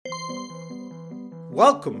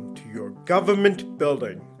Welcome to your government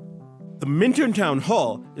building. The Minturn Town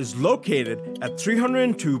Hall is located at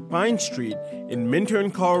 302 Pine Street in Minturn,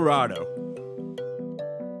 Colorado.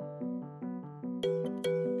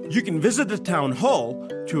 You can visit the town hall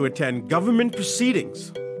to attend government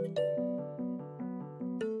proceedings.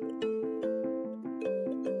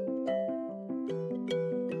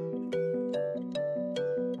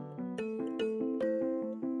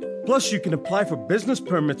 Plus, you can apply for business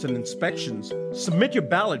permits and inspections, submit your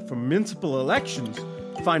ballot for municipal elections,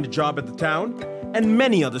 find a job at the town, and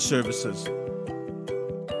many other services.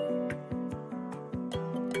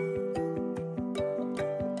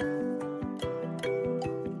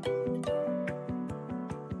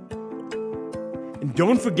 And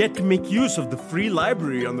don't forget to make use of the free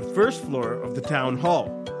library on the first floor of the town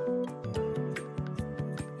hall.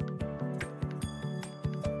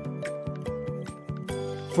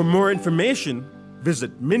 For more information,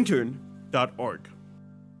 visit minturn.org.